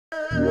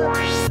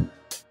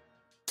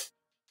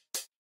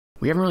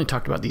We haven't really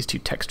talked about these two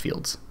text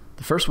fields.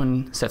 The first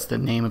one sets the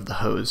name of the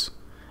hose,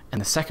 and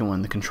the second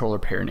one the controller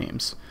pair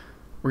names.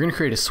 We're going to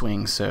create a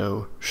swing,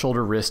 so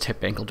shoulder, wrist,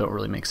 hip, ankle don't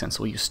really make sense.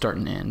 We'll use start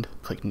and end.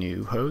 Click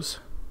new hose,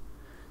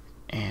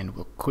 and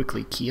we'll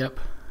quickly key up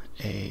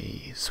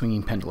a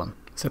swinging pendulum.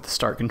 Set the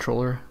start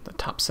controller, the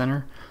top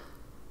center,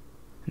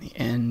 and the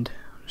end.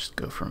 Just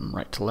go from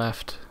right to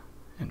left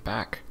and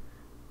back.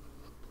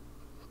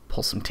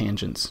 Pull some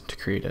tangents to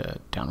create a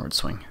downward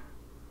swing.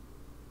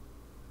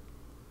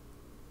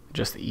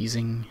 Adjust the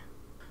easing,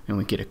 and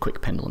we get a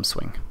quick pendulum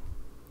swing.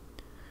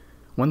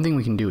 One thing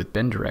we can do with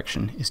bend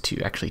direction is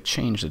to actually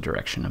change the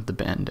direction of the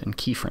bend and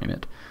keyframe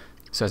it.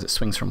 So as it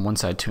swings from one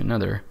side to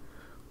another,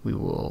 we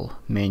will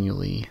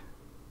manually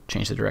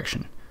change the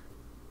direction.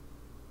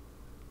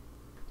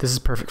 This is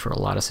perfect for a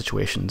lot of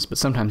situations, but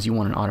sometimes you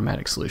want an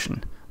automatic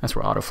solution. That's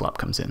where AutoFlop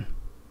comes in.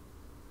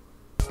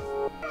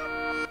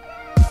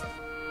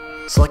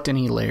 Select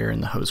any layer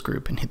in the hose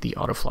group and hit the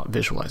AutoFlop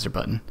visualizer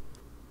button.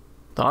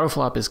 The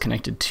AutoFlop is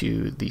connected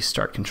to the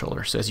start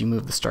controller, so as you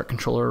move the start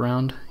controller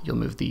around, you'll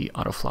move the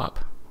AutoFlop.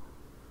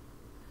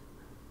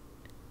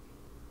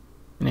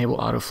 Enable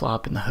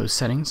AutoFlop in the hose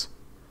settings,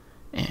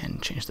 and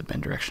change the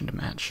bend direction to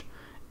match.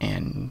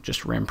 And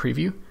just ram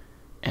preview,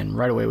 and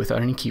right away,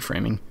 without any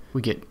keyframing,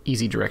 we get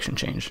easy direction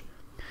change.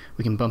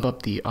 We can bump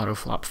up the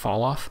AutoFlop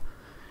fall off,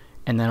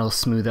 and that'll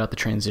smooth out the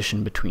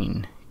transition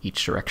between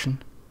each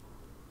direction.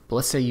 But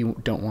let's say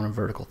you don't want a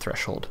vertical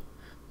threshold.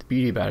 The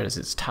beauty about it is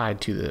it's tied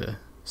to the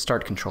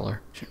start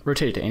controller.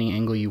 Rotate it to any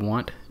angle you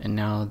want, and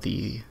now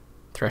the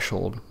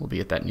threshold will be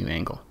at that new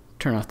angle.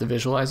 Turn off the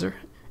visualizer,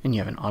 and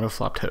you have an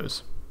auto-flopped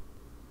hose.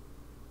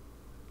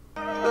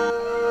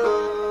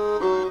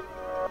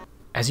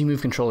 As you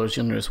move controllers,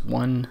 you'll notice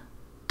one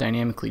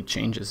dynamically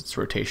changes its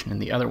rotation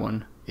and the other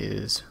one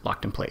is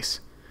locked in place.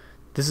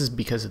 This is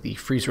because of the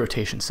freeze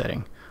rotation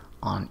setting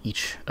on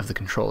each of the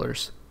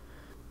controllers.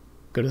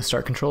 Go to the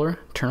start controller,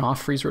 turn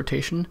off freeze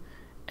rotation,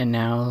 and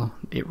now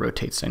it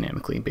rotates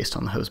dynamically based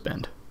on the hose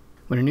bend.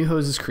 When a new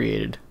hose is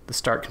created, the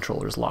start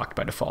controller is locked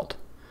by default.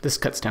 This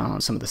cuts down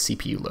on some of the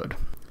CPU load.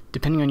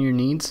 Depending on your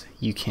needs,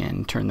 you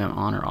can turn them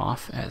on or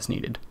off as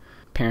needed.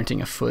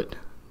 Parenting a foot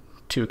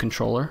to a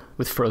controller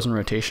with frozen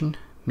rotation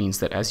means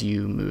that as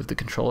you move the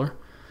controller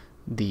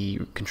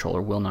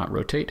will not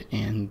rotate,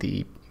 and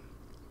the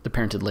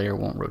parented layer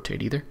won't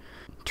rotate either.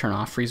 Turn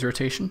off freeze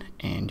rotation,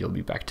 and you'll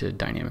be back to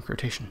dynamic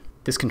rotation.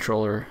 This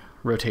controller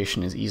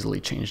rotation is easily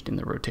changed in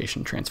the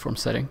rotation transform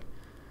setting,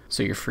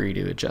 so you're free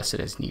to adjust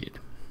it as needed.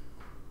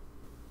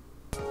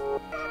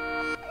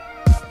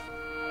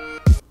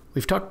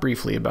 We've talked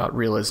briefly about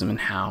Realism and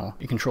how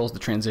it controls the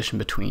transition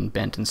between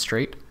bent and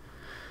straight.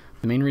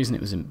 The main reason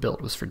it was built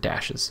was for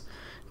dashes.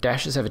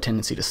 Dashes have a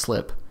tendency to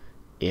slip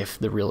if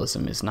the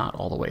Realism is not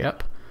all the way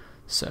up,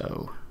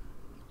 so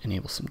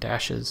enable some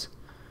dashes,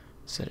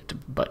 set it to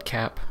butt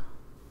cap,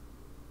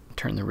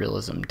 turn the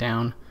Realism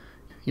down.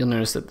 You'll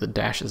notice that the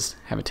dashes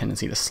have a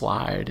tendency to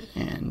slide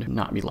and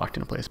not be locked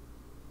into place.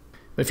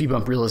 But if you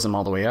bump Realism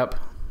all the way up,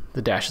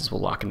 the dashes will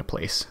lock into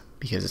place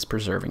because it's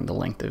preserving the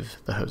length of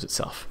the hose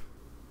itself.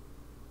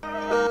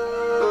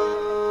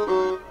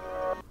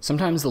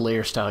 Sometimes the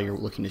layer style you're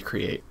looking to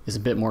create is a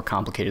bit more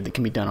complicated that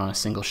can be done on a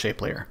single shape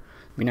layer.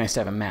 It'd be nice to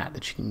have a mat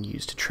that you can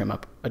use to trim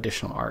up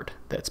additional art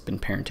that's been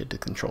parented to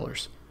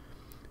controllers.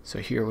 So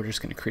here we're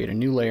just going to create a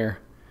new layer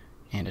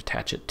and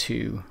attach it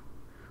to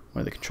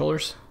one of the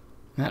controllers.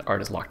 And that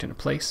art is locked into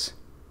place,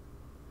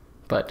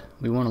 but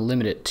we want to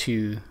limit it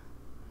to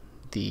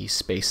the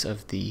space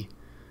of the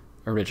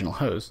original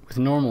hose. With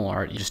normal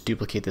art, you just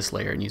duplicate this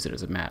layer and use it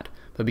as a mat.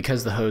 But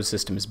because the hose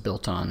system is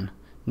built on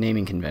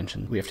naming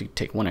convention, we have to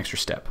take one extra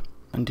step.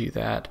 Undo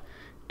that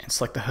and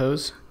select the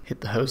hose,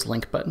 hit the hose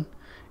link button,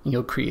 and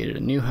you'll create a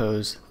new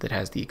hose that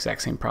has the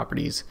exact same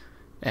properties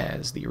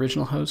as the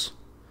original hose.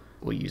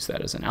 We'll use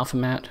that as an alpha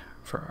mat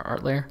for our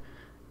art layer,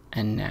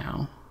 and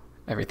now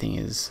everything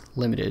is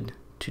limited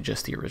to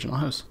just the original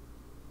hose.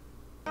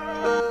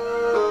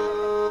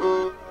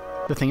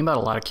 The thing about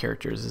a lot of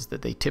characters is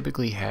that they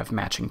typically have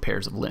matching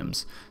pairs of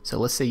limbs. So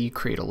let's say you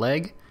create a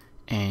leg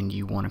and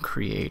you want to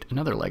create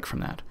another leg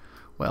from that.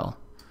 Well,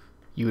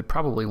 you would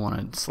probably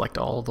want to select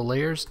all of the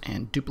layers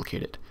and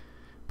duplicate it,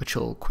 but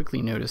you'll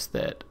quickly notice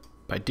that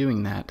by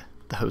doing that,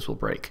 the hose will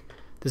break.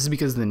 This is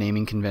because of the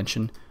naming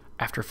convention.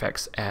 After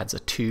Effects adds a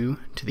 2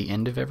 to the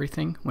end of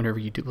everything whenever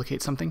you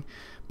duplicate something,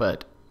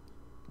 but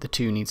the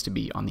 2 needs to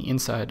be on the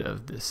inside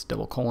of this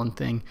double colon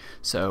thing,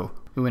 so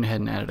we went ahead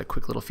and added a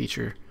quick little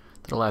feature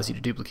that allows you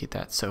to duplicate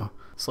that. So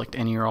select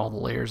any or all the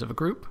layers of a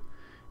group,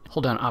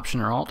 hold down Option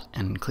or Alt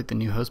and click the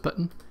new hose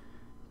button,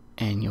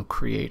 and you'll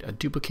create a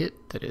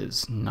duplicate that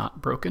is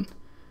not broken.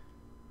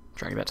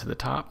 Drag that to the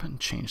top and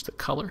change the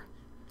color,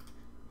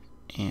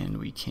 and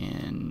we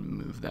can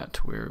move that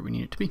to where we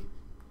need it to be.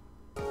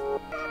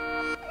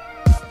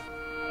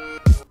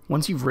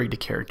 Once you've rigged a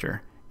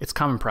character, it's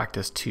common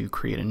practice to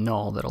create a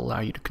null that'll allow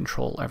you to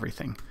control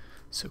everything.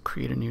 So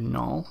create a new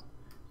null,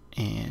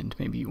 and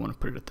maybe you want to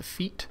put it at the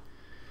feet,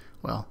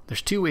 Well,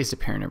 there's two ways to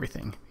parent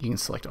everything. You can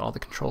select all the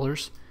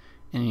controllers,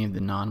 any of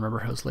the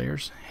non-RubberHose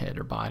layers, head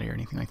or body or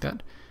anything like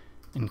that,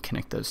 and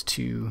connect those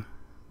to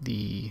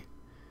the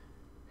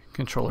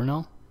controller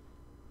null.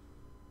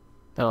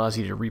 That allows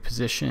you to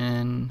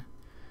reposition,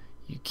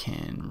 you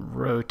can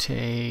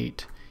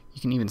rotate,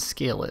 you can even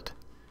scale it.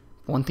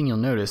 One thing you'll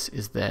notice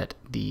is that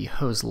the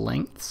hose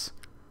lengths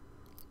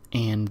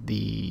and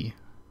the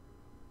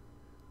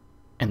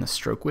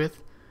stroke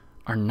width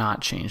are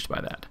not changed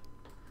by that.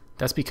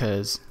 That's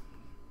because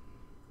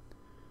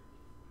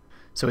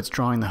it's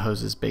drawing the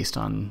hoses based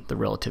on the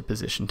relative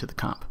position to the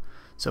comp.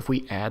 So if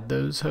we add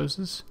those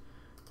hoses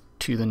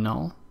to the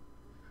null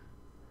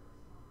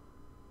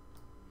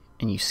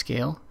and you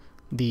scale,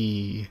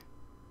 the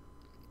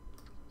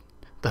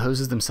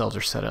hoses themselves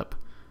are set up.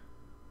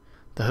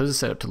 The hose is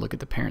set up to look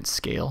at the parent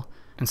scale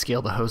and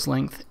scale the hose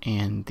length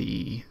and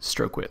the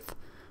stroke width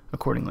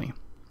accordingly.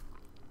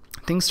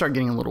 Things start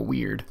getting a little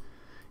weird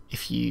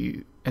as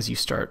you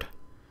start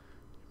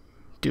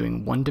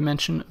doing one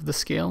dimension of the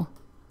scale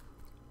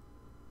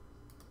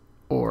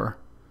or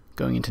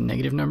going into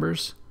negative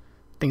numbers.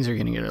 Things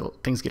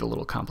get a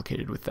little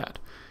complicated with that.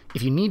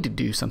 If you need to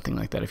do something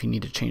like that, if you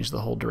need to change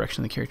the whole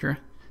direction of the character,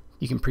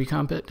 you can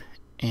pre-comp it,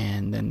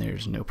 and then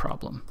there's no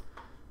problem.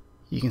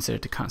 You can set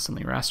it to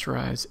constantly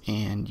rasterize,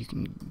 and you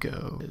can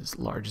go as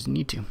large as you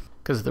need to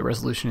because of the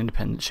resolution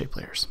independent shape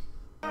layers.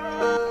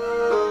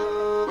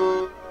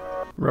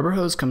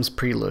 RubberHose comes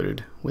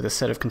preloaded with a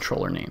set of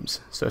controller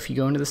names. So if you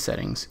go into the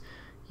settings,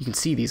 you can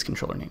see these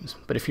controller names.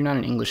 But if you're not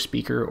an English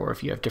speaker or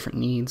if you have different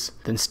needs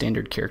than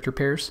standard character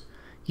pairs,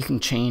 you can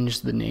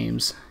change the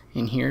names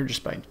in here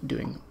just by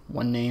doing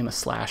one name, a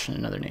slash, and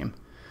another name.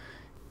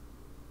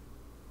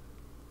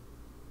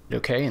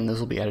 Okay, and those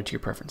will be added to your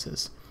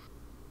preferences.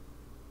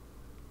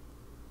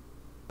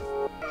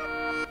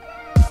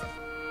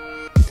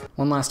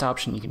 One last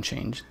option you can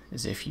change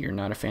is if you're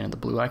not a fan of the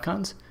blue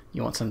icons,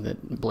 you want something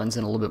that blends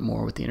in a little bit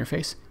more with the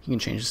interface, you can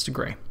change this to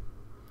gray.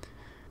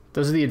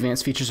 Those are the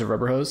advanced features of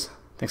RubberHose.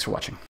 Thanks for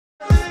watching.